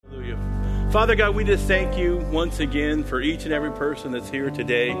Father God, we just thank you once again for each and every person that's here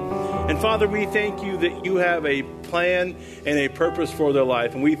today. And Father, we thank you that you have a plan and a purpose for their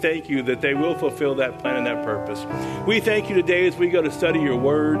life. And we thank you that they will fulfill that plan and that purpose. We thank you today as we go to study your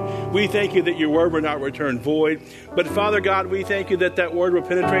word. We thank you that your word will not return void. But Father God, we thank you that that word will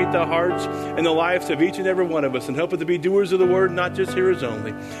penetrate the hearts and the lives of each and every one of us and help us to be doers of the word, not just hearers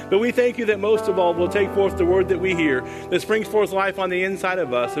only. But we thank you that most of all, we'll take forth the word that we hear that springs forth life on the inside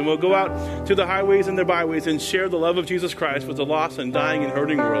of us. And we'll go out to the highways and the byways and share the love of Jesus Christ with the lost and dying and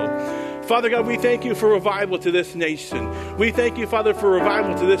hurting world. Father God, we thank you for revival to this nation. We thank you, Father, for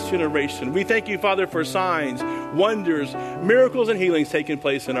revival to this generation. We thank you, Father, for signs, wonders, miracles, and healings taking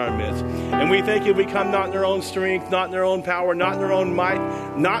place in our midst. And we thank you we come not in our own strength, not in our own power, not in our own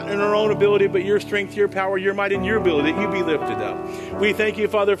might, not in our own ability, but your strength, your power, your might, and your ability, that you be lifted up. We thank you,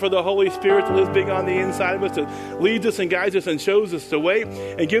 Father, for the Holy Spirit that lives big on the inside of us, that leads us and guides us and shows us the way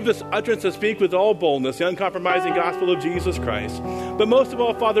and gives us utterance to speak with all boldness, the uncompromising gospel of Jesus Christ. But most of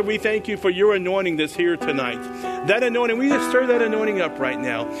all, Father, we thank you for your anointing that's here tonight. That anointing, we just stir that anointing up right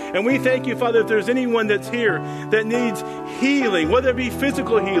now. And we thank you, Father, if there's anyone that's here that needs healing, whether it be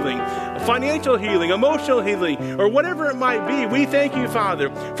physical healing, financial healing, emotional healing, or whatever it might be, we thank you, Father,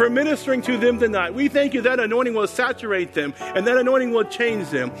 for ministering to them tonight. We thank you that anointing will saturate them and that anointing will change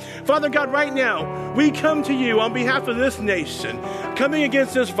them. Father God, right now, we come to you on behalf of this nation, coming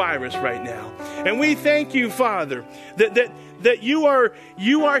against this virus right now. And we thank you, Father, that you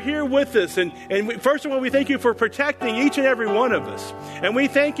are here with us. And first of all, we thank you for protecting each and every one of us. And we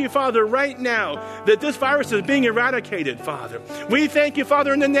thank you, Father, right now that this virus is being eradicated, Father. We thank you,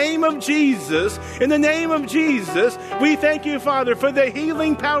 Father, in the name of Jesus, we thank you, Father, for the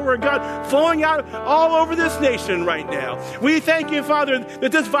healing power of God flowing out all over this nation right now. We thank you, Father,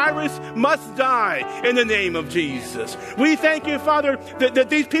 that this virus must die in the name of Jesus. We thank you, Father, that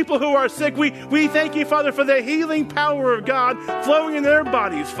these people who are sick, we thank you, Father, for the healing power of God flowing in their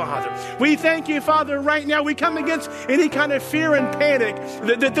bodies, Father. We thank you, Father, right now. We come against any kind of fear and panic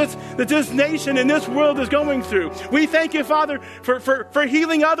that this nation and this world is going through. We thank you, Father, for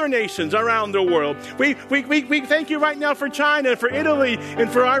healing other nations around the world. We thank you right now for China, for Italy, and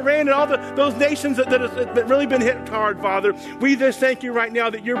for Iran, and all those nations that have really been hit hard, Father. We just thank you right now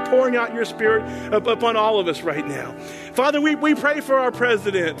that you're pouring out your Spirit upon all of us right now. Father, we pray for our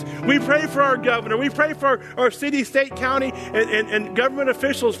president. We pray for our governor. We pray for our city, state, county, and government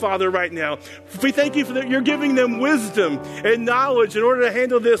officials, Father, right now. We thank you for that you're giving them wisdom and knowledge in order to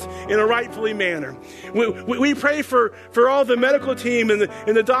handle this in a rightfully manner. We pray for all the medical team and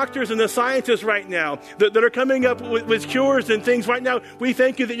the doctors and the scientists right now that are coming up with cures and things right now. We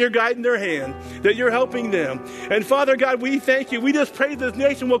thank you that you're guiding their hand, that you're helping them. And Father God, we thank you. We just pray this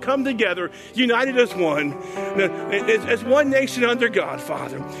nation will come together, united as one, as one nation under God,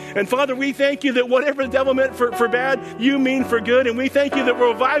 Father. And Father, we thank you that whatever the devil meant for bad, you mean for good. And we thank you that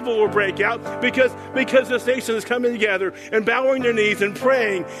revival will break out because this nation is coming together and bowing their knees and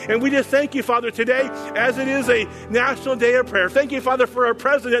praying. And we just thank you, Father, today, as it is a national day of prayer. Thank you, Father, for our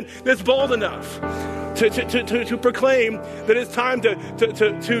president that's bold enough to proclaim that it's time to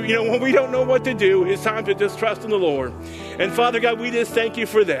when we don't know what to do, it's time to just trust in the Lord. And Father God, we just thank you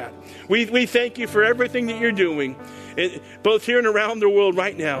for that. We thank you for everything that you're doing, both here and around the world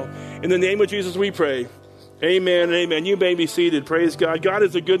right now. In the name of Jesus, we pray. Amen and amen. You may be seated. Praise God. God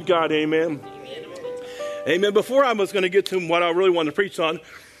is a good God. Amen. Amen. Before I was going to get to what I really want to preach on,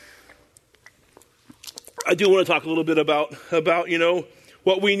 I do want to talk a little bit about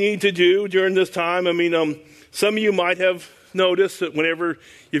what we need to do during this time. I mean, some of you might have noticed that whenever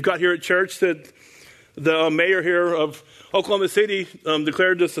you've got here at church that the mayor here of Oklahoma City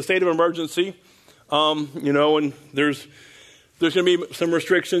declared this a state of emergency, and there's going to be some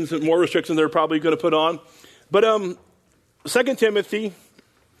restrictions and more restrictions they're probably going to put on. But 2 Timothy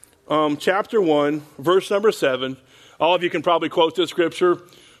chapter 1, verse number 7, all of you can probably quote this scripture.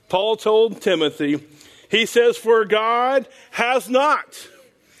 Paul told Timothy, he says, "For God has not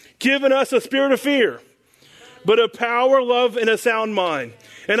given us a spirit of fear, but of power, love, and a sound mind."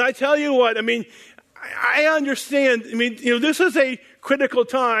 And I tell you what, I mean, I understand. I mean, this is a critical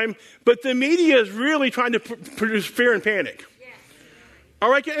time, but the media is really trying to produce fear and panic. Yes. All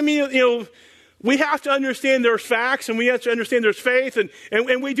right? I mean, we have to understand there's facts, and we have to understand there's faith, and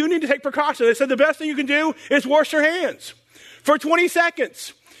we do need to take precautions. They said the best thing you can do is wash your hands for 20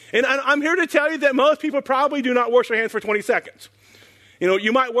 seconds. And I'm here to tell you that most people probably do not wash their hands for 20 seconds.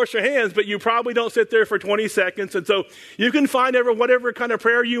 You might wash your hands, but you probably don't sit there for 20 seconds. And so you can find whatever kind of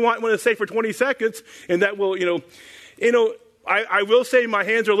prayer you want to say for 20 seconds, and that will, I will say my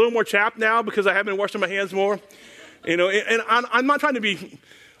hands are a little more chapped now because I have been washing my hands more. And I'm not trying to be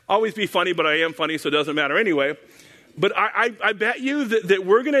always be funny, but I am funny, so it doesn't matter anyway. But I bet you that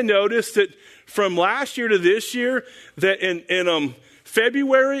we're going to notice that from last year to this year, that in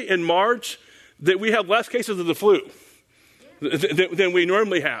February and March, that we have less cases of the flu than we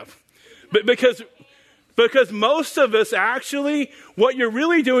normally have. But because most of us actually, what you're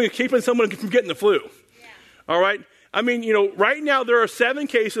really doing is keeping someone from getting the flu. Yeah. All right? I mean, right now there are 7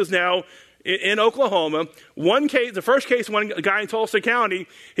 cases now in Oklahoma. One case, the first case, one guy in Tulsa County,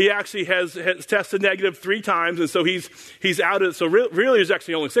 he actually has tested negative 3 times, and so he's out of it. So really there's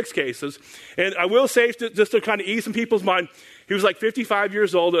actually only 6 cases. And I will say, just to kind of ease some people's mind, he was like 55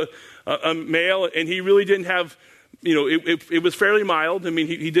 years old, a male, and he really didn't have, it was fairly mild. I mean,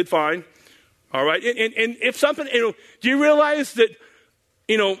 he did fine. All right. And if something, do you realize that,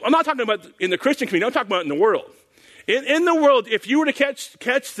 I'm not talking about in the Christian community, I'm talking about in the world. In the world, if you were to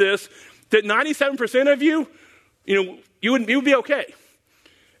catch this, that 97% of you, you would be okay.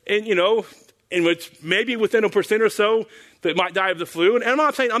 And, in which maybe within 1% or so that might die of the flu. And I'm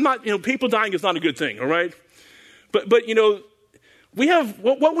not saying, people dying is not a good thing, all right? But we have,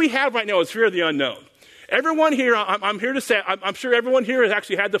 what we have right now is fear of the unknown. Everyone here, I'm here to say, I'm sure everyone here has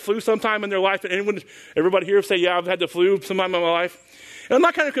actually had the flu sometime in their life. And everybody here say, yeah, I've had the flu sometime in my life. And I'm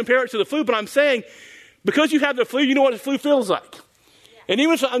not going to compare it to the flu, but I'm saying, because you have the flu, you know what the flu feels like. And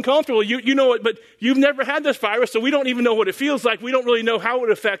even if it's uncomfortable, you know it, but you've never had this virus, so we don't even know what it feels like. We don't really know how it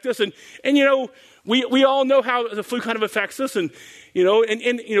would affect us. And we all know how the flu kind of affects us. And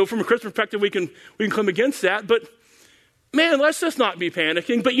from a Christian perspective, we can come against that. But man, let's just not be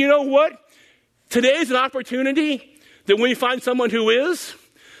panicking. But you know what? Today is an opportunity that when you find someone who is,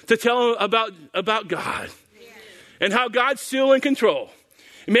 to tell them about God and how God's still in control.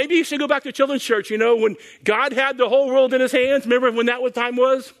 Maybe you should go back to children's church, when God had the whole world in his hands. Remember when that time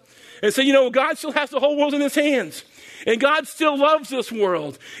was? And say, God still has the whole world in his hands. And God still loves this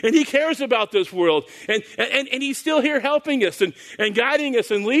world. And he cares about this world. And he's still here helping us and guiding us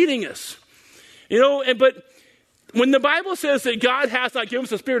and leading us. But when the Bible says that God has not given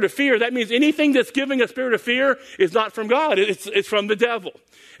us a spirit of fear, that means anything that's giving a spirit of fear is not from God. It's from the devil.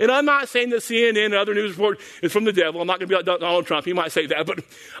 And I'm not saying that CNN and other news report is from the devil. I'm not going to be like Donald Trump. He might say that. But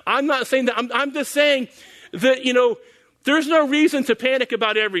I'm not saying that. I'm just saying that, there's no reason to panic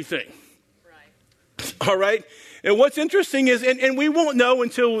about everything. Right. All right? And what's interesting is, and we won't know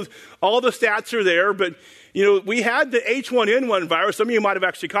until all the stats are there, but, we had the H1N1 virus. Some of you might have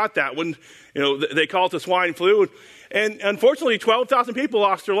actually caught that one. They call it the swine flu. And unfortunately, 12,000 people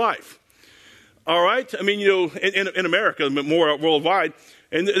lost their life. All right? I mean, in America, but more worldwide.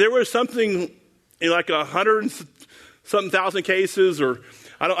 And there was something like 100-something thousand cases, or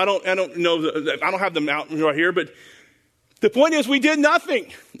I don't know. I don't have them out right here. But the point is, we did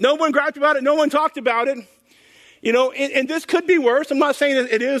nothing. No one griped about it. No one talked about it. And this could be worse. I'm not saying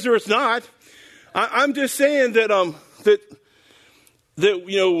that it is or it's not. I'm just saying that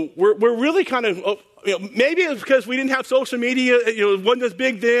we're really kind of. Maybe it's because we didn't have social media. It wasn't as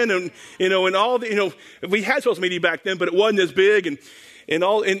big then, and all the. We had social media back then, but it wasn't as big, and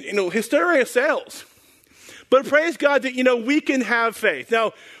hysteria sells. But praise God that, we can have faith.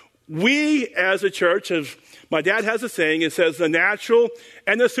 Now, we as a church, as my dad has a saying, it says the natural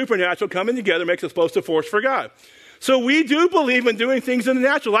and the supernatural coming together makes us explosive force for God. So we do believe in doing things in the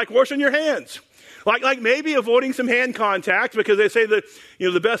natural, like washing your hands. Like maybe avoiding some hand contact, because they say that,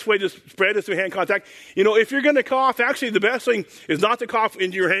 the best way to spread is through hand contact. If you're going to cough, actually the best thing is not to cough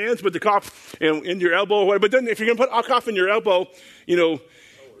into your hands, but to cough in your elbow or whatever. But then if you're going to put a cough in your elbow, don't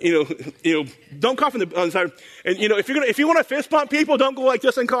cough on the side. And, if you want to fist bump people, don't go like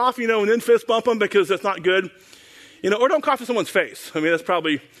this and cough, and then fist bump them, because that's not good. Or don't cough in someone's face. I mean, that's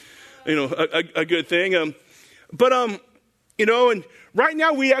probably, a good thing. And right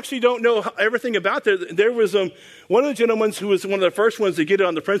now we actually don't know everything about that. There was one of the gentlemen who was one of the first ones to get it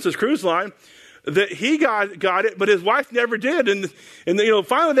on the Princess Cruise Line, that he got it, but his wife never did. And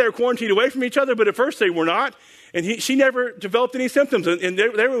finally they were quarantined away from each other, but at first they were not. And she never developed any symptoms. And they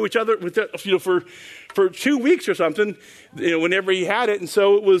were with each other for 2 weeks or something, whenever he had it. And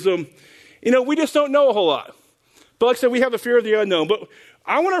so it was, we just don't know a whole lot. But like I said, we have a fear of the unknown. But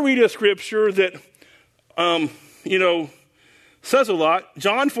I want to read a scripture that, says a lot.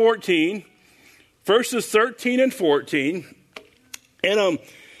 John 14, verses 13 and 14. And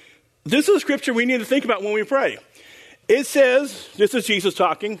this is a scripture we need to think about when we pray. It says, this is Jesus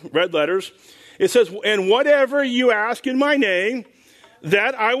talking, red letters. It says, and whatever you ask in my name,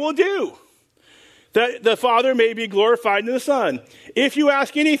 that I will do, that the Father may be glorified in the Son. If you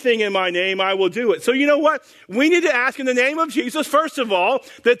ask anything in my name, I will do it. So you know what? We need to ask in the name of Jesus, first of all,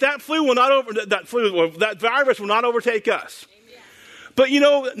 that virus will not overtake us. But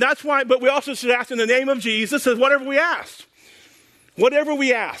that's why, but we also should ask in the name of Jesus, says whatever we ask,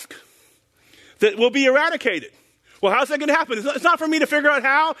 that will be eradicated. Well, how's that going to happen? It's not for me to figure out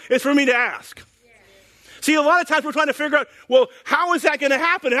how, it's for me to ask. Yeah. See, a lot of times we're trying to figure out, well, how is that going to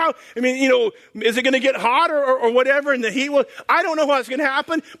happen? Is it going to get hot or whatever in the heat? Well, I don't know how it's going to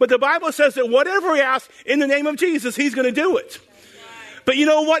happen, but the Bible says that whatever we ask in the name of Jesus, he's going to do it. But you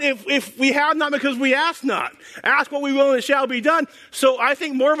know what? If we have not because we ask not. Ask what we will and it shall be done. So I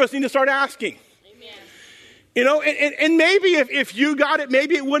think more of us need to start asking. Amen. And maybe if you got it,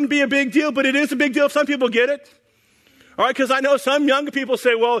 maybe it wouldn't be a big deal, but it is a big deal if some people get it. All right, because I know some young people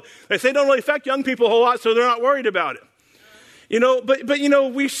say, well, they say it don't really affect young people a whole lot, so they're not worried about it.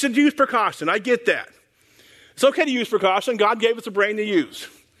 But we should use precaution. I get that. It's okay to use precaution. God gave us a brain to use.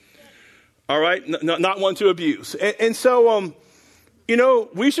 All right, not one to abuse. And so,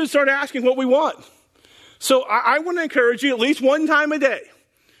 we should start asking what we want. So I want to encourage you at least one time a day.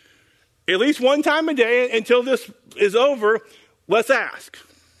 At least one time a day until this is over, let's ask.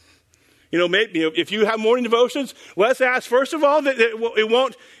 Maybe if you have morning devotions, let's ask first of all that it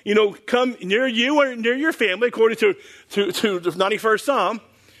won't, come near you or near your family, according to the 91st Psalm.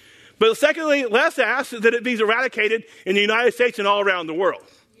 But secondly, let's ask that it be eradicated in the United States and all around the world.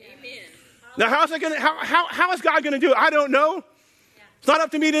 Amen. Now, how is God going to do it? I don't know. It's not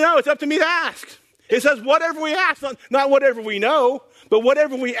up to me to know. It's up to me to ask. It says whatever we ask, not whatever we know, but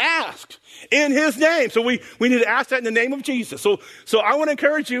whatever we ask in his name. So we need to ask that in the name of Jesus. So I want to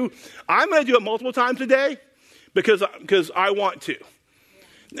encourage you. I'm going to do it multiple times a day because I want to.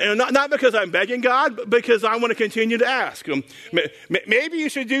 And not because I'm begging God, but because I want to continue to ask. Maybe you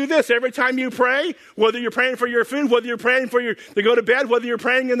should do this every time you pray, whether you're praying for your food, whether you're praying to go to bed, whether you're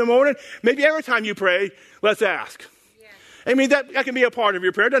praying in the morning. Maybe every time you pray, let's ask. I mean, that can be a part of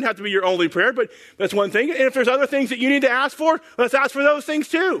your prayer. It doesn't have to be your only prayer, but that's one thing. And if there's other things that you need to ask for, let's ask for those things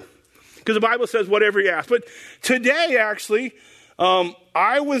too. Because the Bible says whatever you ask. But today, actually, I'm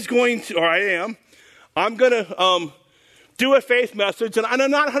going to do a faith message. And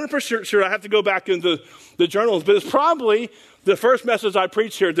I'm not 100% sure. I have to go back into the journals. But it's probably the first message I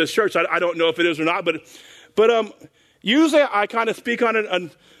preach here at this church. I don't know if it is or not. But usually I kind of speak on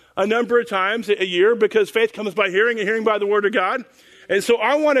it a number of times a year because faith comes by hearing and hearing by the word of God. And so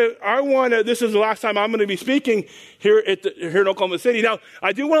I want to, this is the last time I'm going to be speaking here in Oklahoma City. Now,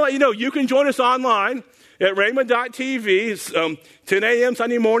 I do want to let you know, you can join us online at rhema.tv. It's 10 a.m.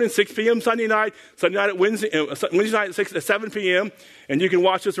 Sunday morning, 6 p.m. Sunday night at Wednesday night at 7 p.m. And you can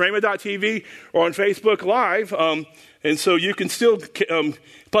watch us at rhema.tv or on Facebook Live. And so you can still,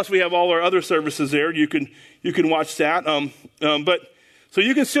 plus we have all our other services there. You can watch that. So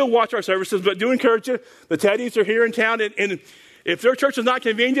you can still watch our services, but do encourage you. The Teddies are here in town, and if their church is not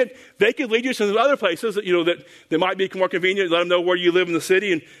convenient, they could lead you to other places that might be more convenient. Let them know where you live in the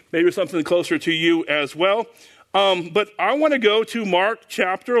city, and maybe something closer to you as well. But I want to go to Mark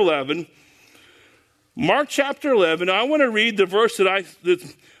chapter 11. Mark chapter 11. I want to read the verse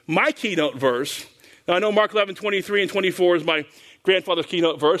that's my keynote verse. Now I know Mark 11:23 and 24 is my grandfather's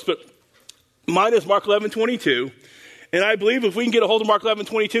keynote verse, but mine is Mark 11:22. And I believe if we can get a hold of Mark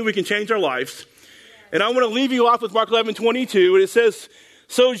 11:22, we can change our lives. And I want to leave you off with Mark 11:22. And it says,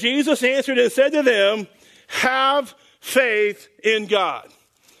 so Jesus answered and said to them, have faith in God.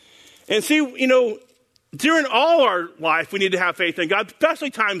 And see, during all our life, we need to have faith in God,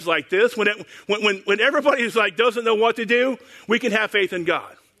 especially times like this, when everybody is doesn't know what to do, we can have faith in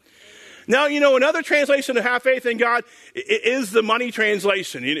God. Now, another translation to have faith in God is the money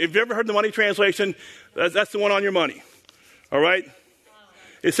translation. If you ever heard the money translation, that's the one on your money. All right?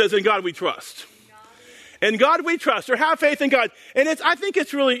 It says, in God we trust. In God we trust, or have faith in God. And I think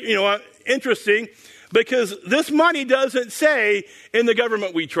it's really, interesting because this money doesn't say in the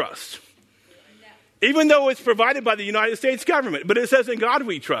government we trust. Even though it's provided by the United States government. But it says in God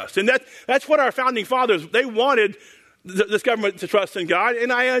we trust. And that's what our founding fathers, they wanted this government to trust in God.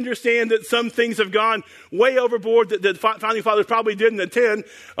 And I understand that some things have gone way overboard that the founding fathers probably didn't intend.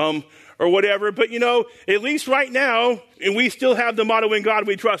 Or whatever, but at least right now, and we still have the motto "In God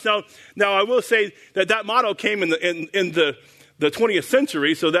We Trust." Now I will say that motto came in the 20th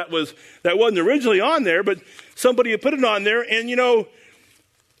century, so that wasn't originally on there, but somebody had put it on there. And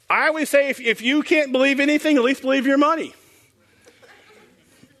I always say if you can't believe anything, at least believe your money.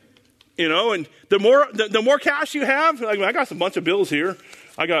 And the more cash you have, I got a bunch of bills here.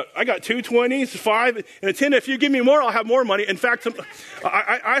 I got 2 20s, 5, and a 10. If you give me more, I'll have more money. In fact,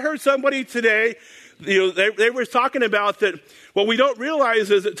 I heard somebody today, they were talking about that. What we don't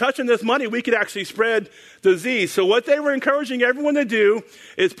realize is that touching this money, we could actually spread disease. So what they were encouraging everyone to do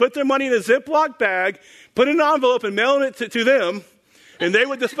is put their money in a Ziploc bag, put it in an envelope, and mail it to them. and they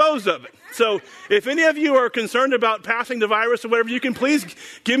would dispose of it. So if any of you are concerned about passing the virus or whatever, you can please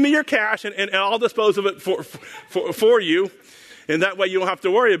give me your cash, and I'll dispose of it for you. And that way you don't have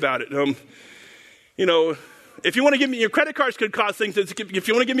to worry about it. If you want to give me your credit cards could cost things. If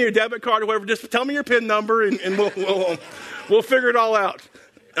you want to give me your debit card or whatever, just tell me your PIN number and we'll figure it all out.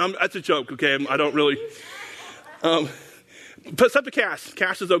 That's a joke, okay? I don't really. Put up to cash.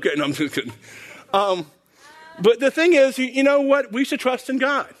 Cash is okay. No, I'm just kidding. But the thing is, you know what? We should trust in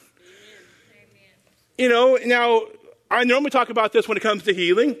God. Now I normally talk about this when it comes to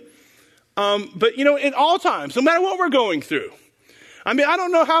healing. But in all times, no matter what we're going through. I mean, I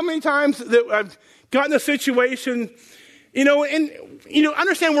don't know how many times that I've gotten a situation,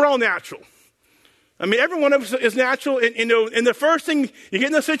 understand we're all natural. I mean, every one of us is natural. And the first thing you get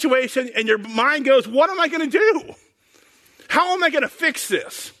in a situation and your mind goes, what am I going to do? How am I going to fix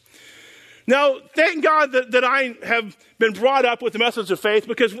this? Now, thank God that I have been brought up with the message of faith,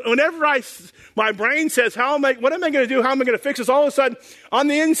 because whenever my brain says, what am I going to do? How am I going to fix this? All of a sudden, on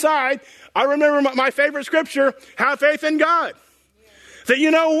the inside, I remember my favorite scripture, have faith in God. That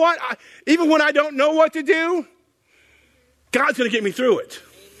you know what? Even when I don't know what to do, God's going to get me through it.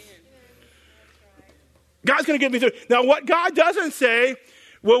 God's going to get me through it. Now, what God doesn't say,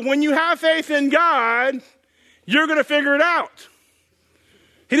 well, when you have faith in God, you're going to figure it out.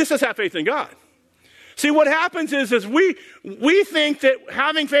 He just says have faith in God. See, what happens is we think that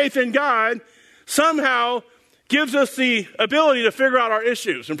having faith in God somehow gives us the ability to figure out our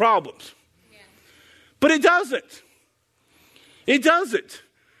issues and problems. Yeah. But it doesn't. It doesn't.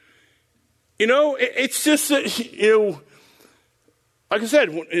 It's just, like I said,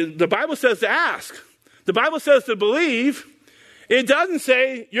 the Bible says to ask. The Bible says to believe. It doesn't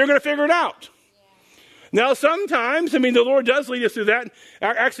say you're going to figure it out. Yeah. Now, sometimes, the Lord does lead us through that.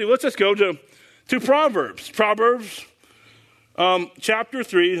 Actually, let's just go to Proverbs. Proverbs chapter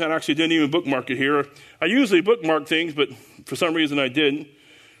 3. I actually didn't even bookmark it here. I usually bookmark things, but for some reason I didn't.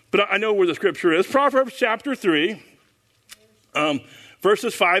 But I know where the scripture is. Proverbs chapter 3.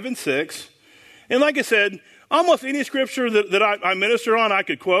 Verses 5 and 6. And like I said, almost any scripture that I minister on, I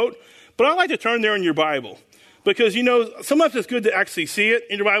could quote. But I like to turn there in your Bible. Because, sometimes it's good to actually see it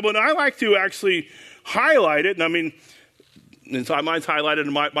in your Bible. And I like to actually highlight it. And mine's highlighted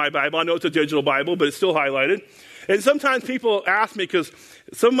in my Bible. I know it's a digital Bible, but it's still highlighted. And sometimes people ask me, because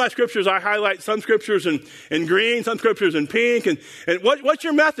some of my scriptures, I highlight some scriptures in green, some scriptures in pink. And what's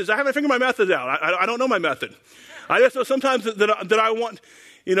your methods? I haven't figured my methods out. I don't know my method. I just know sometimes that I want,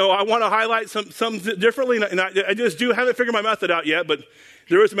 I want to highlight some differently, and I just haven't figured my method out yet, but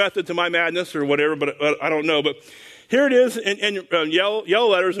there is a method to my madness or whatever, but I don't know. But here it is in yellow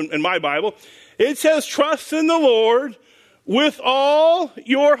letters in my Bible. It says, trust in the Lord with all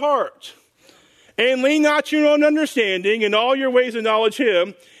your heart, and lean not to your own understanding, in all your ways acknowledge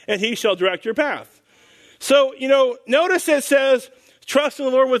him, and he shall direct your path. So, notice it says, trust in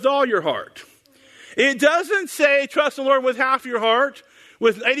the Lord with all your heart. It doesn't say trust in the Lord with half your heart,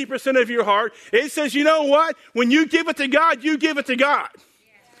 with 80% of your heart. It says, you know what? When you give it to God, you give it to God.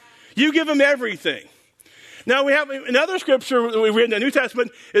 You give him everything. Now, we have another scripture we read in the New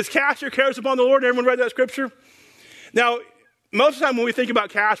Testament is cast your cares upon the Lord. Everyone read that scripture? Now, most of the time when we think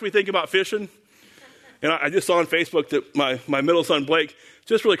about cast, we think about fishing. And I just saw on Facebook that my middle son, Blake,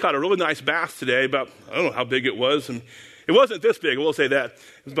 just really caught a really nice bass today. I don't know how big it was. And it wasn't this big, I will say that.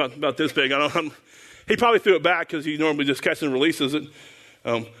 It was about this big. He probably threw it back because he normally just catches and releases it.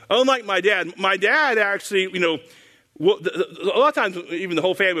 Unlike my dad actually, a lot of times, even the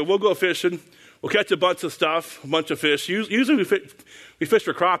whole family, we'll go fishing. We'll catch a bunch of stuff, a bunch of fish. Usually we fish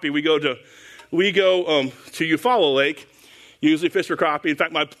for crappie. We go to Eufaula Lake. Usually fish for crappie. In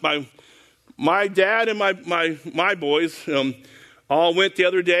fact, my dad and my boys all went the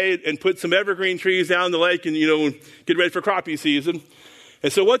other day and put some evergreen trees down the lake and get ready for crappie season.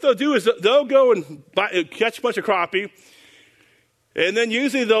 And so what they'll do is they'll go and catch a bunch of crappie, and then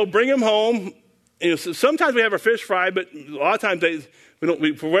usually they'll bring them home. Sometimes we have our fish fry, but a lot of times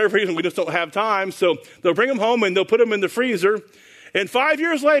for whatever reason we just don't have time. So they'll bring them home and they'll put them in the freezer. And 5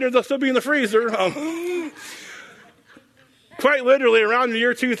 years later, they'll still be in the freezer. Quite literally, around the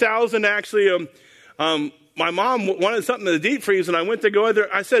year 2000, actually, my mom wanted something in the deep freeze, and I went to go in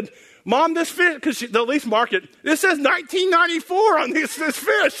there. I said, Mom, this fish, because they'll at least mark it, this says 1994 on this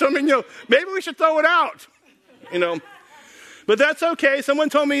fish. Maybe we should throw it out, But that's okay. Someone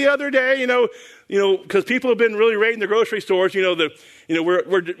told me the other day, because people have been really raiding the grocery stores,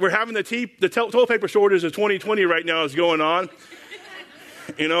 we're having the toilet paper shortage of 2020 right now is going on.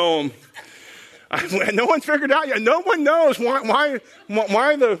 No one's figured out yet. No one knows why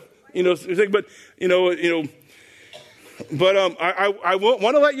the, but, But I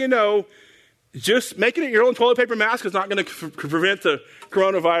want to let you know, just making it your own toilet paper mask is not going to prevent the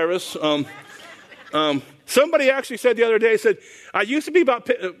coronavirus. Somebody actually said the other day, said, I used to be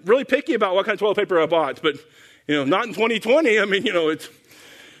really picky about what kind of toilet paper I bought, but, not in 2020.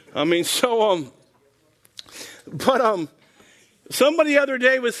 Somebody the other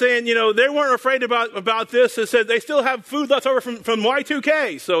day was saying, they weren't afraid about this. They said they still have food left over from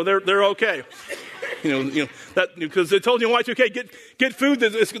Y2K, so they're okay. That because they told you in Y2K, get food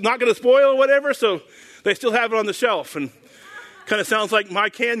that's not going to spoil or whatever, so they still have it on the shelf. And kind of sounds like my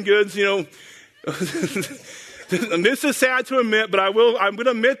canned goods, And this is sad to admit, but I'm going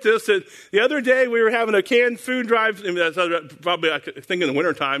to admit this, that the other day we were having a canned food drive. That's probably, I think in the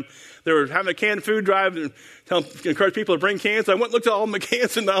wintertime, they were having a canned food drive and encourage people to bring cans. I went and looked at all my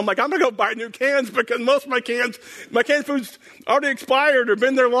cans, and I'm like, I'm going to go buy new cans because most of my canned food's already expired or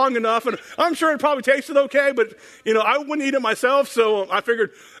been there long enough. And I'm sure it probably tasted okay, but, I wouldn't eat it myself. So I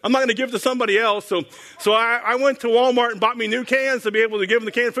figured I'm not going to give it to somebody else. So I went to Walmart and bought me new cans to be able to give them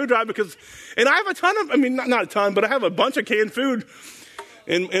the canned food drive and I have a ton of, not a ton, but I have a bunch of canned food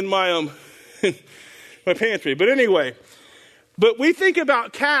in my my pantry. But anyway, but we think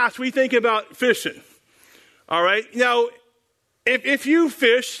about casts, we think about fishing. All right. Now, if you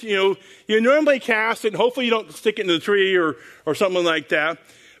fish, you normally cast it, and hopefully you don't stick it in the tree or something like that.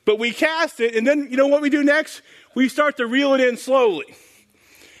 But we cast it, and then what we do next? We start to reel it in slowly,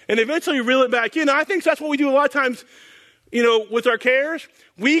 and eventually reel it back in. I think that's what we do a lot of times. With our cares,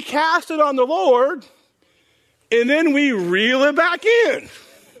 we cast it on the Lord, and then we reel it back in.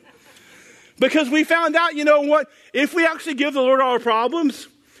 Because we found out, what? If we actually give the Lord our problems,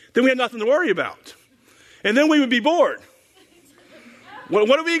 then we have nothing to worry about. And then we would be bored.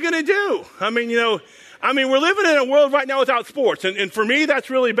 What are we going to do? We're living in a world right now without sports. And for me, that's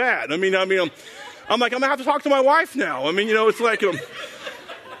really bad. I'm like, I'm going to have to talk to my wife now. It's like...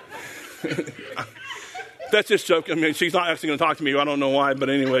 That's just joking. She's not actually going to talk to me. I don't know why, but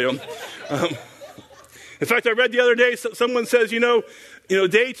anyway. In fact, I read the other day, someone says,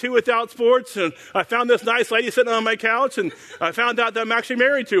 day 2 without sports, and I found this nice lady sitting on my couch, and I found out that I'm actually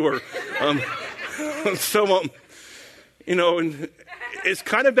married to her. And it's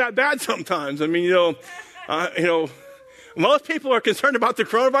kind of that bad sometimes. Most people are concerned about the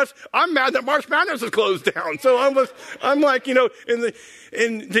coronavirus. I'm mad that March Madness is closed down. So I'm like, in the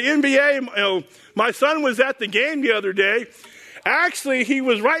NBA, my son was at the game the other day. Actually, he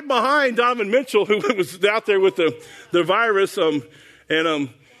was right behind Donovan Mitchell, who was out there with the virus.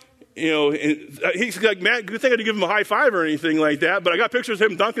 He's like, man, good thing I didn't give him a high five or anything like that. But I got pictures of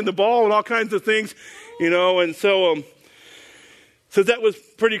him dunking the ball and all kinds of things, and so that was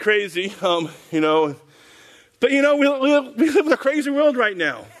pretty crazy, But, we live in a crazy world right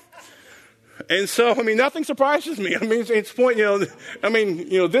now. And so, nothing surprises me. It's point,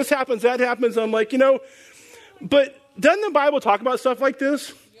 this happens, that happens. I'm like, but doesn't the Bible talk about stuff like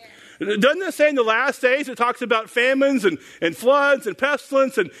this? Yeah. Doesn't it say in the last days it talks about famines and floods and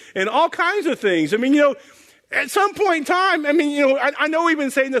pestilence and all kinds of things? At some point in time, I know we've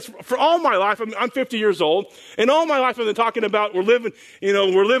been saying this for all my life. I'm 50 years old, and all my life I've been talking about we're living in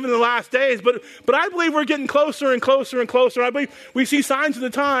the last days. But I believe we're getting closer and closer and closer. I believe we see signs of the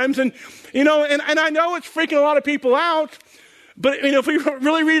times, and I know it's freaking a lot of people out. But if we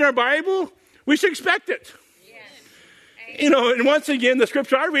really read our Bible, we should expect it. Yes. And once again, the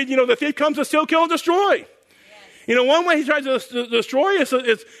scripture I read, the thief comes to steal, kill, and destroy. One way he tries to destroy us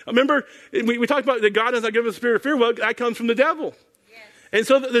is remember, we talked about that God does not give us a spirit of fear. Well, that comes from the devil. Yes. And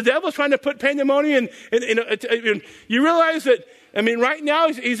so the devil's trying to put pandemonium and you realize that, right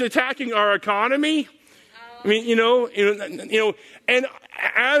now he's attacking our economy. And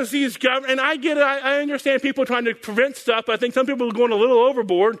as these government, and I get it, I understand people trying to prevent stuff. I think some people are going a little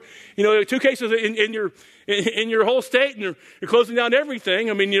overboard. 2 cases in your whole state, and you're closing down everything.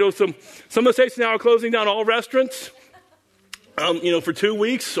 Some of the states now are closing down all restaurants, for 2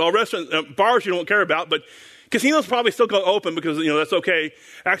 weeks. All restaurants, bars you don't care about, but casinos probably still go open because, that's okay.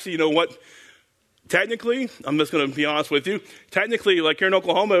 Actually, what? Technically, I'm just going to be honest with you. Technically, like here in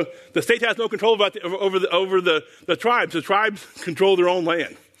Oklahoma, the state has no control over the tribes. The tribes control their own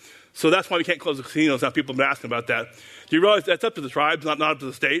land. So that's why we can't close the casinos. Now people have been asking about that. Do you realize that's up to the tribes, not up to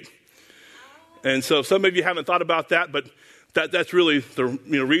the state? And so some of you haven't thought about that, but that's really the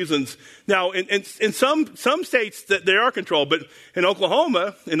reasons. Now, in some states that they are controlled, but in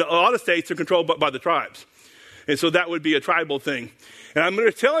Oklahoma, in a lot of states, they're controlled by the tribes. And so that would be a tribal thing. And I'm going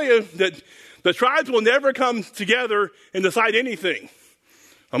to tell you that the tribes will never come together and decide anything.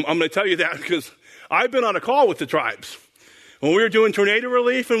 I'm going to tell you that because I've been on a call with the tribes. when we were doing tornado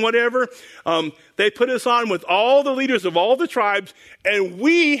relief and whatever, they put us on with all the leaders of all the tribes, and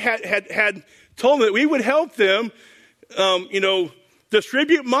we had told them that we would help them,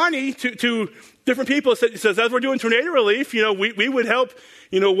 distribute money to different people. It says, as we're doing tornado relief, we would help,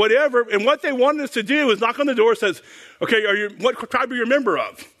 whatever. And what they wanted us to do is knock on the door, says, okay, what tribe are you a member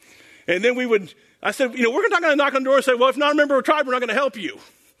of? And then I said, we're not going to knock on the door and say, well, if you're not a member of a tribe, we're not going to help you.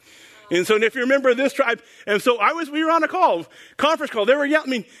 And so if you're a member of this tribe, and so we were on a conference call, they were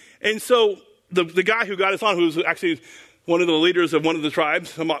yelling, and so the guy who got us on, who was actually one of the leaders of one of the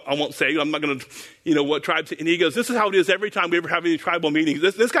tribes, I won't say, I'm not going to, what tribes, and he goes, this is how it is every time we ever have any tribal meetings.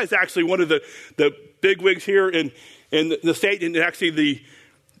 This guy's actually one of the big wigs here in the state, and actually the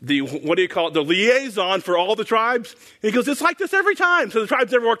what do you call it, the liaison for all the tribes. And he goes, it's like this every time. So the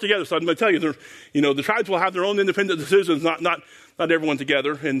tribes never work together. So I'm going to tell you, the tribes will have their own independent decisions, not everyone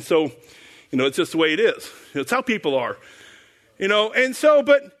together. And so, it's just the way it is. It's how people are. And so,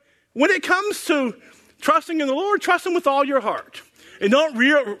 but when it comes to trusting in the Lord, trust Him with all your heart. And don't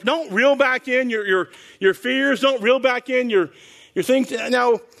reel back in your fears. Don't reel back in your things.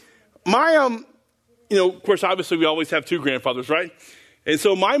 Now, my, of course, obviously we always have two grandfathers, right? And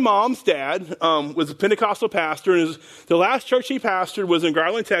so my mom's dad was a Pentecostal pastor, and the last church he pastored was in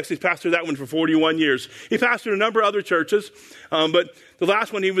Garland, Texas. He pastored that one for 41 years. He pastored a number of other churches, but the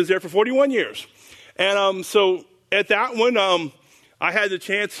last one he was there for 41 years. And so at that one, I had the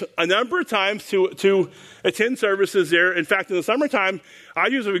chance a number of times to attend services there. In fact, in the summertime, I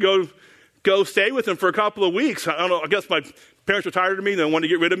usually would go stay with him for a couple of weeks. I don't know, I guess my parents were tired of me. They wanted to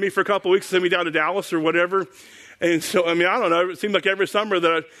get rid of me for a couple of weeks, send me down to Dallas or whatever. And so, I don't know. It seemed like every summer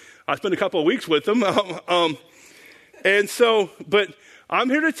that I spent a couple of weeks with them. And so, but I'm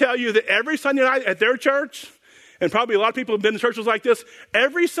here to tell you that every Sunday night at their church, and probably a lot of people have been to churches like this,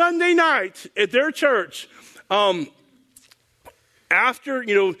 every Sunday night at their church, after,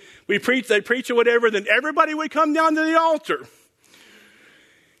 they preach or whatever, then everybody would come down to the altar.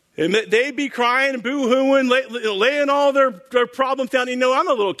 And they'd be crying and boo-hooing, laying all their problems down. I'm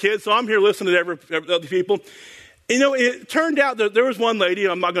a little kid, so I'm here listening to every other people. It turned out that there was one lady,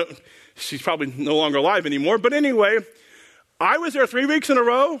 she's probably no longer alive anymore, but anyway, I was there 3 weeks in a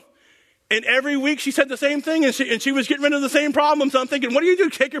row, and every week she said the same thing, and she was getting rid of the same problems. I'm thinking, what do you do?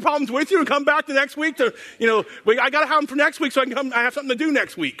 Take your problems with you and come back the next week to, I got to have them for next week so I have something to do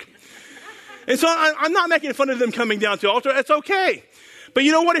next week. And so I'm not making fun of them coming down to the altar. It's okay. But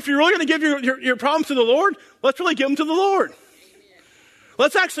you know what? If you're really going to give your problems to the Lord, let's really give them to the Lord.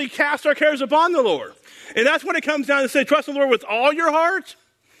 Let's actually cast our cares upon the Lord. And that's when it comes down to say, trust the Lord with all your heart.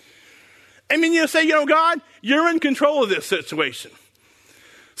 Say, God, you're in control of this situation.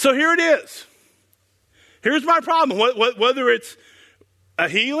 So here it is. Here's my problem. Whether it's a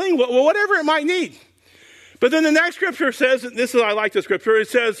healing, whatever it might need. But then the next scripture says, I like the scripture, it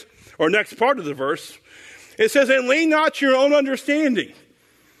says, or next part of the verse, it says, and lean not to your own understanding.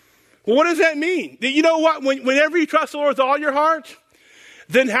 Well, what does that mean? You know what? Whenever you trust the Lord with all your heart,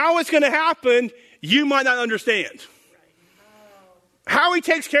 then how it's going to happen, you might not understand. How He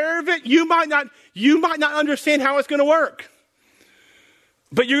takes care of it, you might not understand how it's going to work.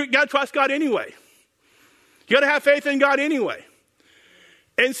 But you got to trust God anyway. You got to have faith in God anyway.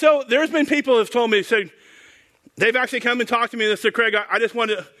 And so there's been people who have told me, they've actually come and talked to me and they said, Craig, I just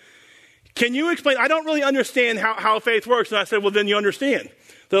want to, can you explain? I don't really understand how faith works. And I said, well, then you understand.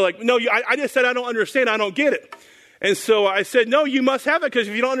 They're like, no, I just said I don't understand. I don't get it. And so I said, no, you must have it, because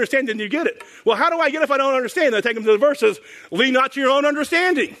if you don't understand, then you get it. Well, how do I get it if I don't understand? I take them to the verses, lean not to your own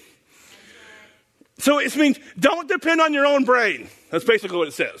understanding. So it means don't depend on your own brain. That's basically what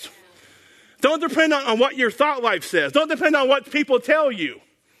it says. Don't depend on what your thought life says. Don't depend on what people tell you.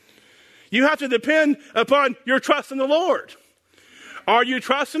 You have to depend upon your trust in the Lord. Are you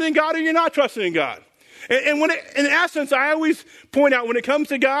trusting in God or you're not trusting in God? And in essence, I always point out when it comes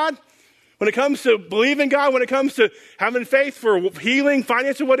to God, when it comes to believing God, when it comes to having faith for healing,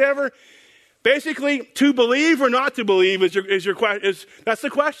 finance, or whatever, basically, to believe or not to believe is your question. That's the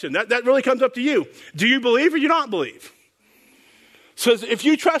question. That really comes up to you. Do you believe or do you not believe? So if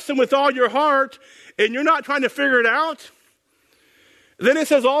you trust Him with all your heart and you're not trying to figure it out, then it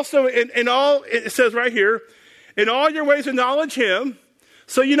says also it says right here, in all your ways acknowledge Him.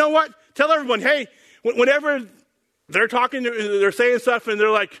 So you know what? Tell everyone, hey, whenever they're talking, they're saying stuff and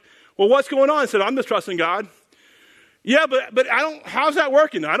they're like, well, what's going on? I said, I'm just trusting God. Yeah, but how's that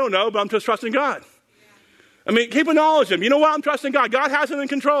working? I don't know, but I'm just trusting God. Yeah. Keep acknowledging Him. You know what? I'm trusting God. God has it in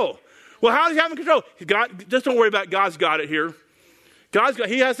control. Well, how does He have it in control? God, just don't worry about God's got it here.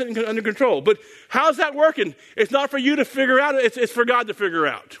 He has it under control. But how's that working? It's not for you to figure out. It's for God to figure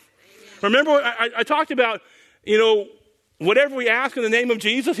out. Amen. Remember, I talked about, whatever we ask in the name of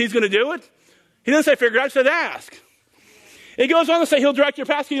Jesus, he's going to do it. He doesn't say figure it out, he said ask. He goes on to say he'll direct your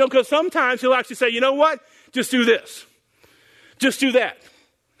path, because sometimes he'll actually say, you know what? Just do this. Just do that.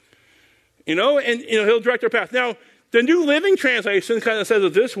 And he'll direct our path. Now, the New Living Translation kind of says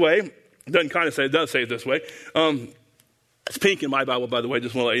it this way. It doesn't kind of say, it does say it this way. It's pink in my Bible, by the way,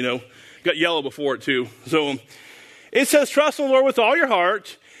 just want to let you know. Got yellow before it, too. So it says, trust in the Lord with all your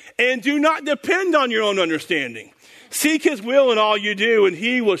heart, and do not depend on your own understanding. Seek his will in all you do, and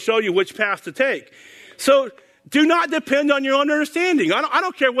he will show you which path to take. So do not depend on your own understanding. I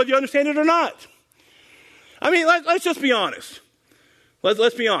don't care whether you understand it or not. I mean, let's just be honest.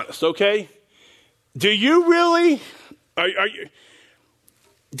 Let's be honest, okay? Do you really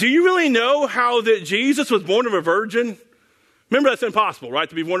know how that Jesus was born of a virgin? Remember, that's impossible, right,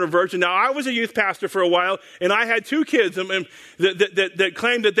 to be born of a virgin. Now, I was a youth pastor for a while, and I had 2 kids that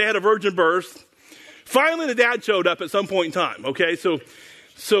claimed that they had a virgin birth. Finally, the dad showed up at some point in time, okay? So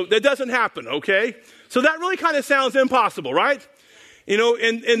that doesn't happen, okay? So that really kind of sounds impossible, right?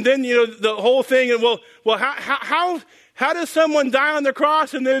 And then, the whole thing, and well, how does someone die on the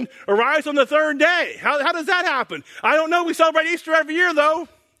cross and then arise on the 3rd day? How does that happen? I don't know. We celebrate Easter every year, though.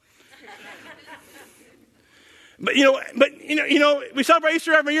 But we celebrate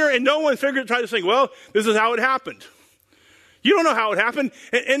Easter every year, and no one tried to think, well, this is how it happened. You don't know how it happened.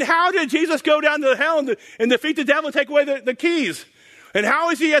 And how did Jesus go down to hell and defeat the devil and take away the keys? And how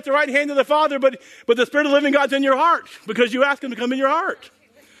is he at the right hand of the Father, but the Spirit of the living God's in your heart? Because you ask him to come in your heart.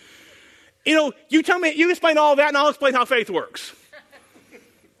 You tell me, you explain all that, and I'll explain how faith works.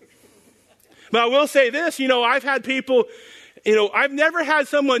 But I will say this, I've had people, I've never had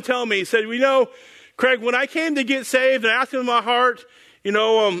someone tell me, said, Craig, when I came to get saved and I asked him in my heart, I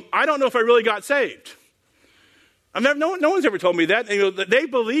don't know if I really got saved. No one's ever told me that. They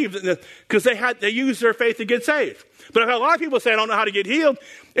believed because they used their faith to get saved. But I've had a lot of people say, I don't know how to get healed.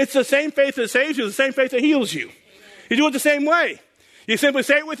 It's the same faith that saves you, the same faith that heals you. You do it the same way. You simply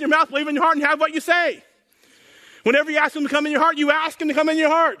say it with your mouth, believe in your heart, and have what you say. Whenever you ask him to come in your heart, you ask him to come in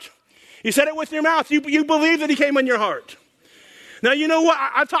your heart. You said it with your mouth. You believe that he came in your heart. Now, you know what?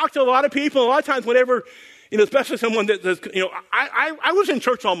 I've talked to a lot of people, a lot of times whenever, especially someone that's, I was in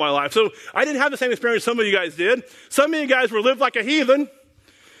church all my life, so I didn't have the same experience some of you guys did. Some of you guys lived like a heathen.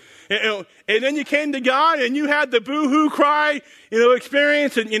 And then you came to God and you had the boo-hoo cry,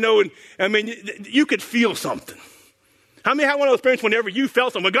 experience. And, you could feel something. How many had one of those experiences whenever you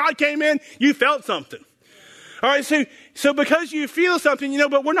felt something? When God came in, you felt something. All right, so because you feel something,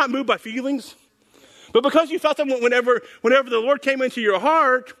 but we're not moved by feelings. But because you felt something whenever the Lord came into your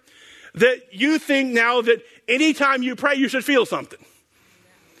heart, that you think now that anytime you pray, you should feel something.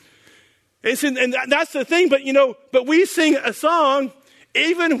 And that's the thing, but we sing a song,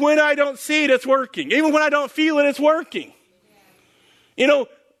 even when I don't see it, it's working. Even when I don't feel it, it's working. The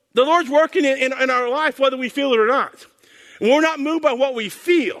Lord's working in our life, whether we feel it or not. And we're not moved by what we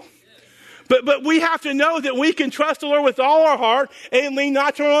feel. But we have to know that we can trust the Lord with all our heart and lean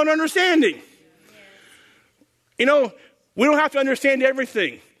not to our own understanding. We don't have to understand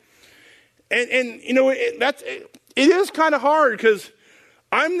everything. And it is kind of hard because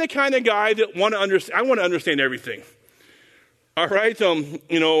I'm the kind of guy that I want to understand everything. All right.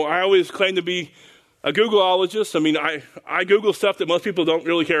 I always claim to be a Googleologist. I Google stuff that most people don't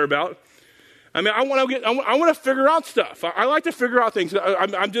really care about. I want to figure out stuff. I like to figure out things.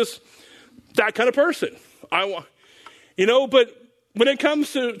 I'm just that kind of person. But when it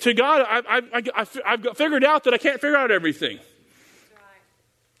comes to God, I've figured out that I can't figure out everything.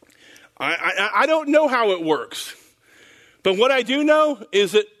 I don't know how it works. But what I do know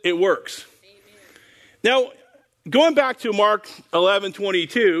is that it works. Amen. Now, going back to Mark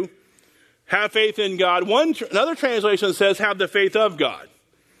 11:22, have faith in God. Another translation says have the faith of God.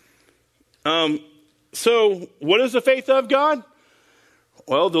 So what is the faith of God?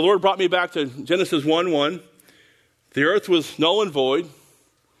 Well, the Lord brought me back to Genesis 1:1. The earth was null and void.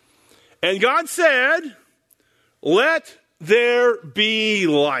 And God said, let there be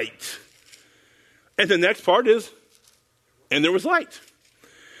light. And the next part is, and there was light.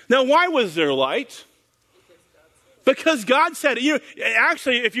 Now, why was there light? Because God said it.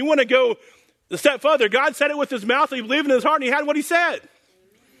 Actually, if you want to go a step further, God said it with his mouth, he believed in his heart, and he had what he said.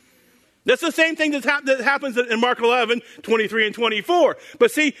 That's the same thing that happens in Mark 11:23 and 24. But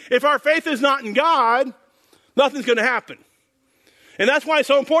see, if our faith is not in God, nothing's going to happen. And that's why it's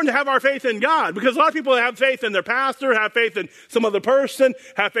so important to have our faith in God. Because a lot of people have faith in their pastor, have faith in some other person,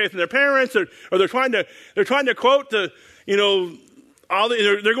 have faith in their parents, or they're trying to quote they're going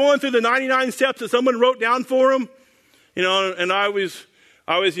through the 99 steps that someone wrote down for them. And I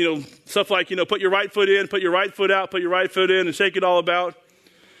I always, stuff like, put your right foot in, put your right foot out, put your right foot in, and shake it all about.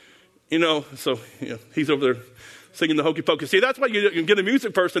 So he's over there singing the hokey pokey. See, that's why you get a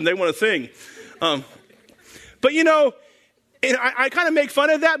music person, they want to sing. But, and I kind of make fun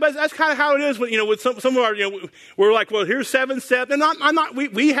of that, but that's kind of how it is with some of our, we're like, well, here's 7 steps. And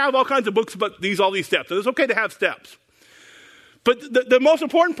we have all kinds of books about all these steps. And it's okay to have steps. But the most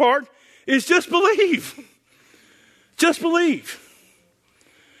important part is just believe. Just believe.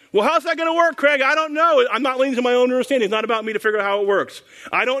 Well, how's that going to work, Craig? I don't know. I'm not leaning to my own understanding. It's not about me to figure out how it works.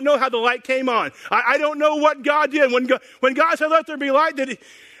 I don't know how the light came on. I don't know what God did. When God said, let there be light,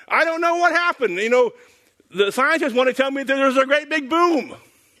 I don't know what happened. The scientists want to tell me that there's a great big boom.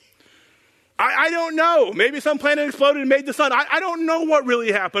 I don't know. Maybe some planet exploded and made the sun. I don't know what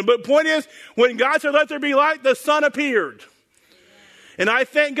really happened. But the point is, when God said, let there be light, the sun appeared. And I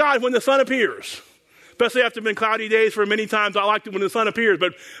thank God when the sun appears. Especially after been cloudy days for many times. I like it when the sun appears.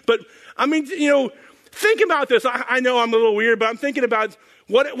 But I mean, think about this. I know I'm a little weird, but I'm thinking about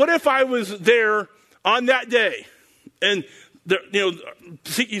what if I was there on that day? And,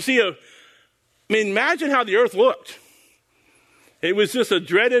 imagine how the earth looked. It was just a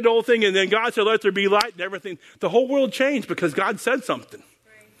dreaded old thing, and then God said, let there be light, and everything. The whole world changed because God said something.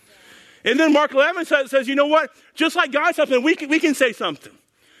 And then Mark 11 says, you know what? Just like God said something, we can say something.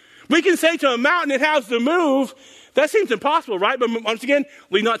 We can say to a mountain, it has to move. That seems impossible, right? But once again,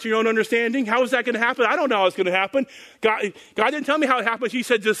 lean not to your own understanding. How is that going to happen? I don't know how it's going to happen. God didn't tell me how it happens. He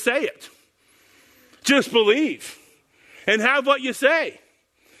said, just say it. Just believe. And have what you say.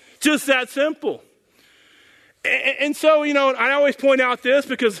 Just that simple. And so, I always point out this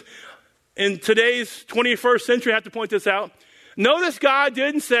because in today's 21st century, I have to point this out. Notice God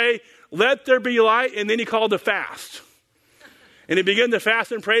didn't say, let there be light, and then he called a fast. And he began to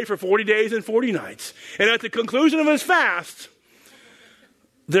fast and pray for 40 days and 40 nights. And at the conclusion of his fast,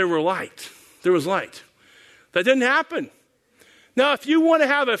 there was light. That didn't happen. Now, if you want to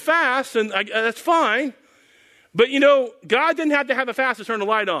have a fast, and that's fine. But, God didn't have to have a fast to turn the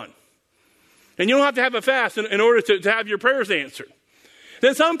light on. And you don't have to have a fast in order to have your prayers answered.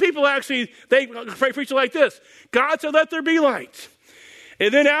 Then some people they preach it like this. God said, let there be light.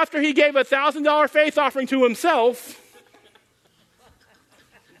 And then after he gave $1,000 faith offering to himself,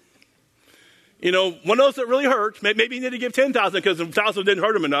 one of those that really hurt, maybe he needed to give 10,000 because the 1,000 didn't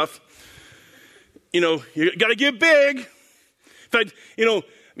hurt him enough. You got to give big. In fact, you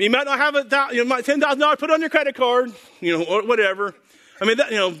might not have $10,000 put on your credit card, or whatever.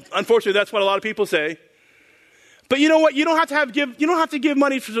 Unfortunately, that's what a lot of people say. But you know what? You don't have to give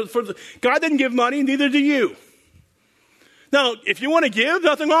money God didn't give money, neither do you. Now, if you want to give,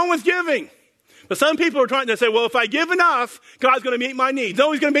 nothing wrong with giving. But some people are trying to say, well, if I give enough, God's going to meet my needs.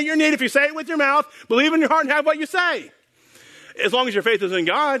 No, he's going to meet your need if you say it with your mouth, believe in your heart, and have what you say. As long as your faith is in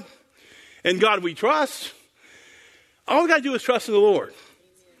God, and God we trust, all we got to do is trust in the Lord.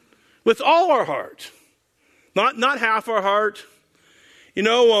 With all our heart. Not half our heart. And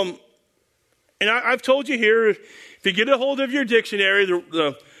I've told you here, if you get a hold of your dictionary,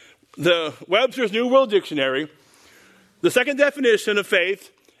 the Webster's New World Dictionary, the second definition of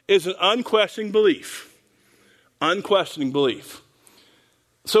faith is an unquestioning belief. Unquestioning belief.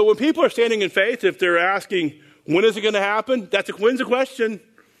 So when people are standing in faith, if they're asking, when is it going to happen? When's a question?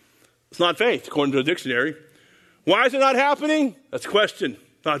 It's not faith, according to the dictionary. Why is it not happening? That's a question,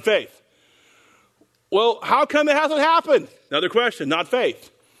 not faith. Well, how come it hasn't happened? Another question, not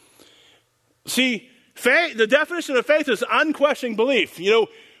faith. See, faith, the definition of faith is unquestioning belief.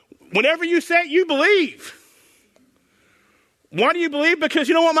 Whenever you say it, you believe. Why do you believe? Because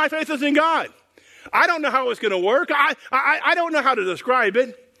you know what? My faith is in God. I don't know how it's going to work. I don't know how to describe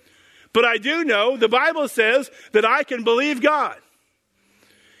it. But I do know the Bible says that I can believe God.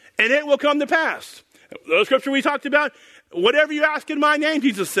 And it will come to pass. The scripture we talked about, whatever you ask in my name,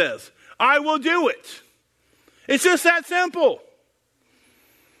 Jesus says, I will do it. It's just that simple.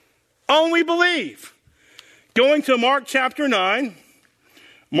 Only believe. Going to Mark chapter 9.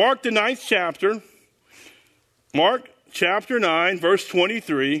 Mark the 9th chapter. Mark chapter 9, verse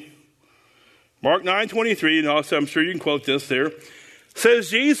 23. Mark 9:23, and also I'm sure you can quote this there. Says,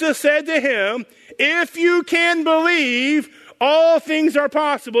 Jesus said to him, if you can believe, all things are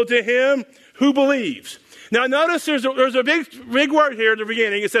possible to him who believes. Now notice there's a big word here at the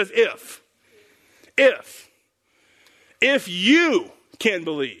beginning. It says if. If you can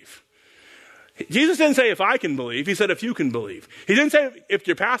believe. Jesus didn't say if I can believe. He said if you can believe. He didn't say if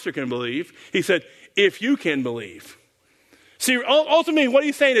your pastor can believe. He said if you can believe. See, ultimately what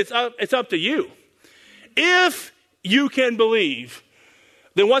he's saying, it's up to you. If you can believe,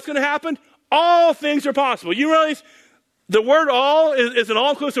 then what's going to happen? All things are possible. You realize The word all is an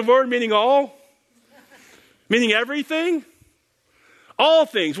all-inclusive word meaning all, meaning everything, all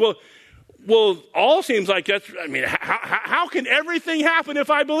things. Well, all seems like that's, I mean, how can everything happen if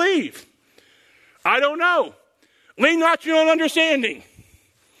I believe? I don't know. Lean not to your own understanding.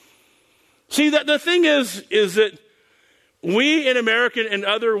 See, that the thing is that we in America and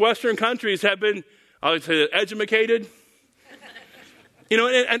other Western countries have been, I would say, educated. You know,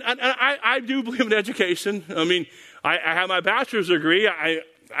 and I do believe in education. I mean, I have my bachelor's degree.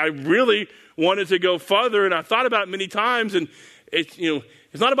 I really wanted to go further, and I've thought about it many times. And it's, you know,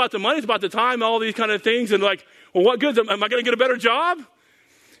 it's not about the money; it's about the time, all these kind of things. And like, well, what good? Am I going to get a better job?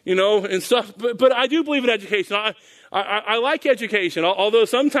 You know, and stuff. But I do believe in education. I like education, although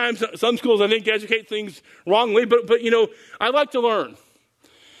sometimes some schools I think educate things wrongly. But you know, I like to learn,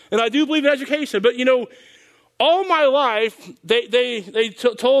 and I do believe in education. But you know, all my life they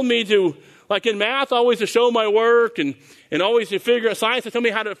told me to. Like in math, always to show my work and always to figure out science to tell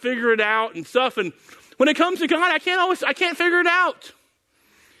me how to figure it out and stuff. And when it comes to God, I can't figure it out.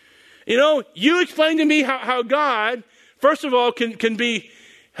 You know, you explain to me how God, first of all, can be,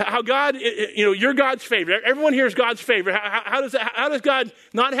 how God, you know, you're God's favorite. Everyone here is God's favorite. How does God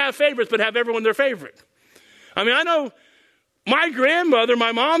not have favorites but have everyone their favorite? I mean, I know my grandmother,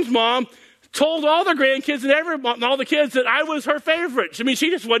 my mom's mom, told all the grandkids and all the kids that I was her favorite. I mean, she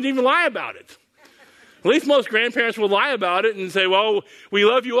just wouldn't even lie about it. At least most grandparents would lie about it and say, well, we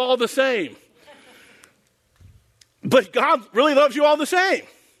love you all the same. But God really loves you all the same.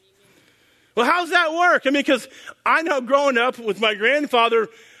 Well, how does that work? I mean, because I know growing up with my grandfather,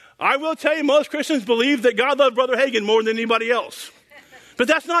 I will tell you most Christians believe that God loved Brother Hagin more than anybody else. But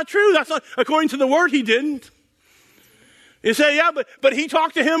that's not true. That's not, according to the word, he didn't. You say, yeah, but he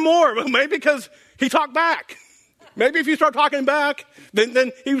talked to him more. Well, maybe because he talked back. Maybe if you start talking back,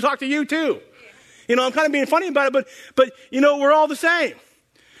 then he would talk to you too. You know, I'm kind of being funny about it, but you know, we're all the same.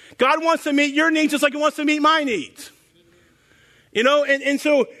 God wants to meet your needs just like he wants to meet my needs. You know, and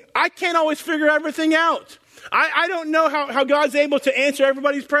so I can't always figure everything out. I don't know how God's able to answer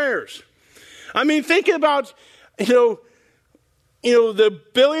everybody's prayers. I mean, thinking about, you know, the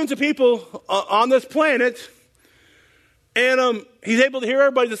billions of people on this planet, and he's able to hear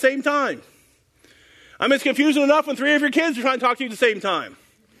everybody at the same time. I mean, it's confusing enough when 3 of your kids are trying to talk to you at the same time.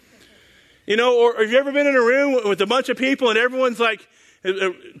 You know, or have you ever been in a room with a bunch of people and everyone's like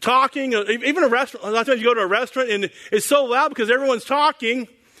talking, even a restaurant. A lot of times you go to a restaurant and it's so loud because everyone's talking.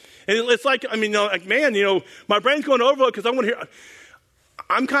 And it's like, I mean, like, man, you know, my brain's going to overload because I want to hear.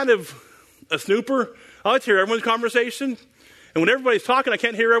 I'm kind of a snooper. I like to hear everyone's conversation. And when everybody's talking, I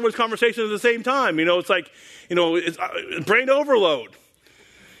can't hear everyone's conversation at the same time. You know, it's like, you know, it's brain overload.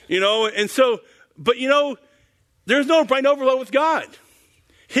 You know, and so, but you know, there's no brain overload with God.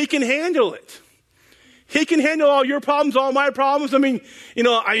 He can handle it. He can handle all your problems, all my problems. I mean, you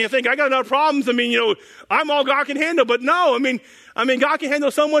know, I think I got enough problems. I mean, you know, I'm all God can handle. But no, I mean, God can handle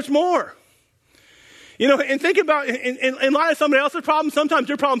so much more. You know, and think about, in light of somebody else's problems, sometimes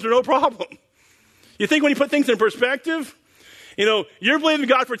your problems are no problem. You think when you put things in perspective, you know, you're believing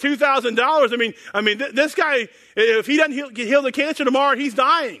God for $2,000. I mean, this guy, if he doesn't get healed of cancer tomorrow, he's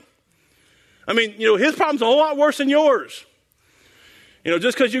dying. I mean, you know, his problem's a whole lot worse than yours. You know,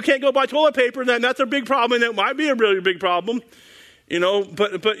 just because you can't go buy toilet paper, then that's a big problem, and that might be a really big problem. You know,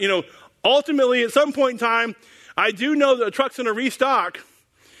 but you know, ultimately, at some point in time, I do know that the truck's going to restock.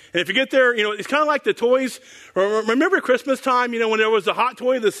 And if you get there, you know, it's kind of like the toys. Remember Christmas time, you know, when there was the hot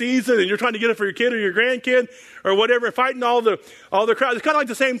toy of the season and you're trying to get it for your kid or your grandkid or whatever, fighting all the crowds. It's kind of like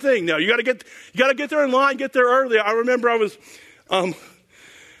the same thing now. You got to get there in line, get there early. I remember I was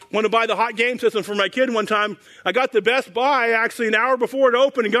wanted to buy the hot game system for my kid one time. I got to Best Buy actually an hour before it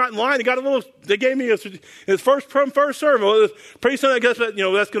opened and got in line and got they gave me his first serve. Well, pretty soon I guess that, you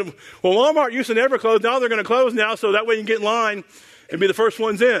know, that's going to, well, Walmart used to never close. Now they're going to close now, so that way you can get in line and be the first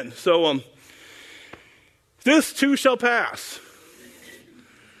ones in. So, this too shall pass.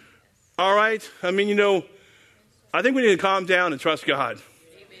 All right? I mean, you know, I think we need to calm down and trust God.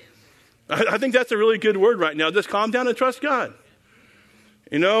 I think that's a really good word right now. Just calm down and trust God.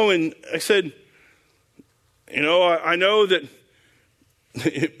 You know, and I said, you know, I know that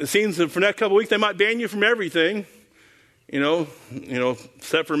it seems that for the next couple of weeks they might ban you from everything. You know,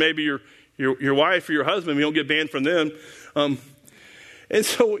 except for maybe your wife or your husband. You don't get banned from them. And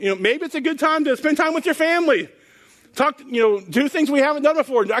so, you know, maybe it's a good time to spend time with your family. Talk, you know, do things we haven't done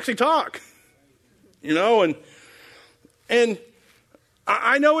before. Actually talk. You know, and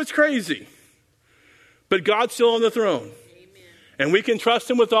I know it's crazy, but God's still on the throne. And we can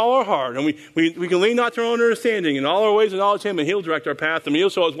trust him with all our heart. And we can lean not to our own understanding. In all our ways acknowledge him, and he'll direct our path. And he'll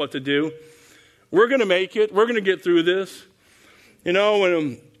show us what to do. We're going to make it. We're going to get through this. You know,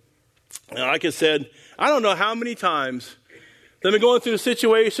 when, like I said, I don't know how many times that I'm going through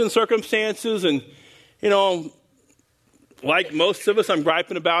situations, circumstances, and, you know, like most of us, I'm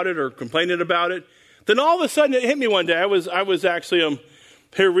griping about it or complaining about it. Then all of a sudden it hit me one day. I was actually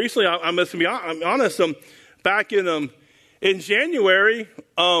here recently. I must be honest. Back in January,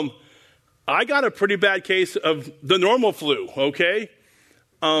 I got a pretty bad case of the normal flu. Okay,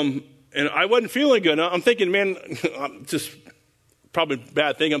 and I wasn't feeling good. I'm thinking, man, just probably a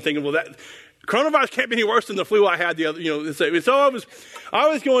bad thing. I'm thinking, well, that coronavirus can't be any worse than the flu I had the other. You know, so I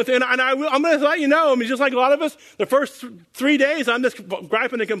was going through, and I'm going to let you know. I mean, just like a lot of us, the first 3 days, I'm just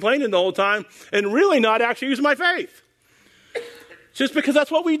griping and complaining the whole time, and really not actually using my faith, just because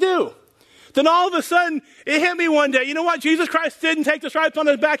that's what we do. Then all of a sudden, it hit me one day. You know what? Jesus Christ didn't take the stripes on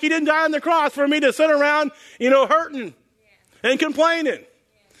his back. He didn't die on the cross for me to sit around, you know, hurting and complaining.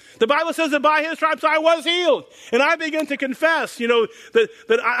 The Bible says that by his stripes I was healed. And I began to confess, you know,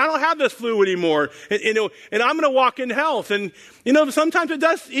 that I don't have this flu anymore. And, you know, and I'm going to walk in health. And, you know, sometimes it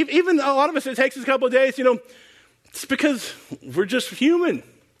does, even a lot of us, it takes us a couple of days, you know, it's because we're just human.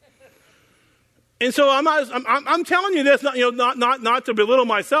 And so I'm telling you this, not to belittle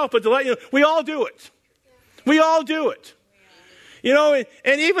myself, but to let you know, we all do it. We all do it. You know,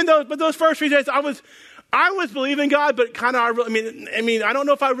 and even those first 3 days, I was believing God, but kind of, I mean, I don't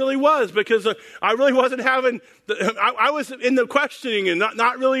know if I really was, because I really wasn't having, I was in the questioning and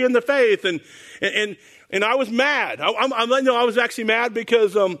not really in the faith, and I was mad. I'm letting you know, I was actually mad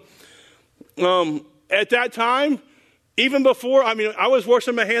because at that time, even before, I mean, I was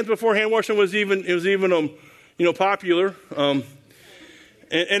washing my hands before hand washing was even popular.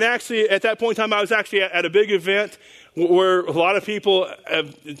 And actually, at that point in time, I was actually at a big event where a lot of people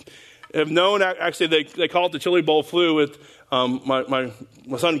have known. Actually, they call it the Chili Bowl flu. With my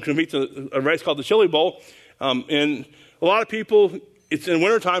son competes in a race called the Chili Bowl, and a lot of people. It's in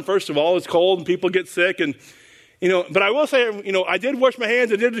wintertime. First of all, it's cold and people get sick, and you know. But I will say, you know, I did wash my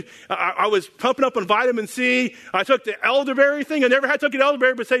hands. I was pumping up on vitamin C. I took the elderberry thing. I never had taken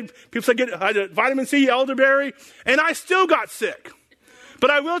elderberry, but people say I did vitamin C, elderberry, and I still got sick. But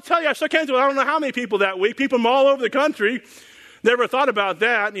I will tell you, I shook hands with I don't know how many people that week. People from all over the country. Never thought about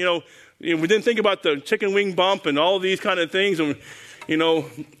that. You know, we didn't think about the chicken wing bump and all these kind of things. And, you know,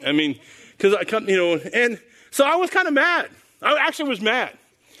 I mean, because and so I was kind of mad. I actually was mad.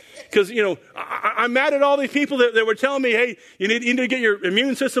 Because, you know, I'm mad at all these people that were telling me, hey, you need to get your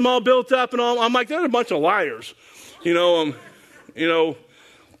immune system all built up and all. I'm like, they're a bunch of liars.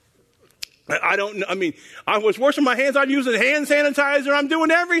 I don't know. I mean, I was washing my hands. I'm using hand sanitizer. I'm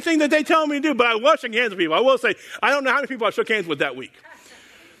doing everything that they tell me to do, but I'm washing hands with people. I will say, I don't know how many people I shook hands with that week.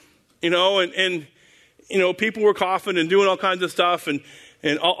 You know, and you know, people were coughing and doing all kinds of stuff, and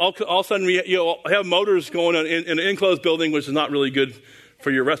all of a sudden we have motors going on in an enclosed building, which is not really good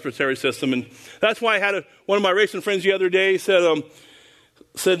for your respiratory system. And that's why I had one of my racing friends the other day said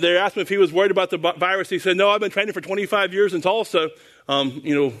they asked him if he was worried about the virus. He said, no, I've been training for 25 years in Tulsa,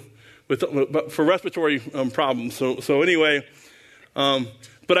 for respiratory problems. So anyway,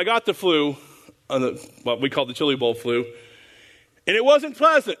 but I got the flu, what we call the Chili Bowl flu, and it wasn't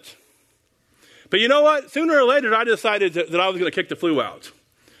pleasant. But you know what? Sooner or later, I decided that I was going to kick the flu out.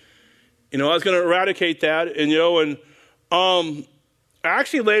 You know, I was going to eradicate that, and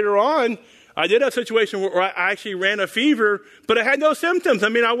actually later on, I did have a situation where I actually ran a fever, but I had no symptoms. I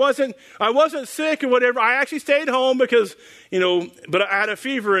mean, I wasn't sick or whatever. I actually stayed home because, but I had a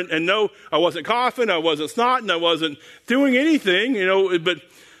fever and no, I wasn't coughing, I wasn't snotting, I wasn't doing anything, but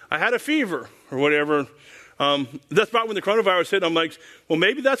I had a fever or whatever. That's about when the coronavirus hit. I'm like, well,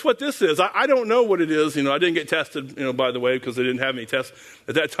 maybe that's what this is. I don't know what it is. I didn't get tested, by the way, because they didn't have any tests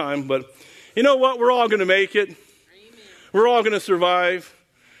at that time. But you know what? We're all going to make it. Amen. We're all going to survive.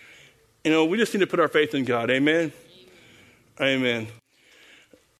 We just need to put our faith in God. Amen? Amen. Amen.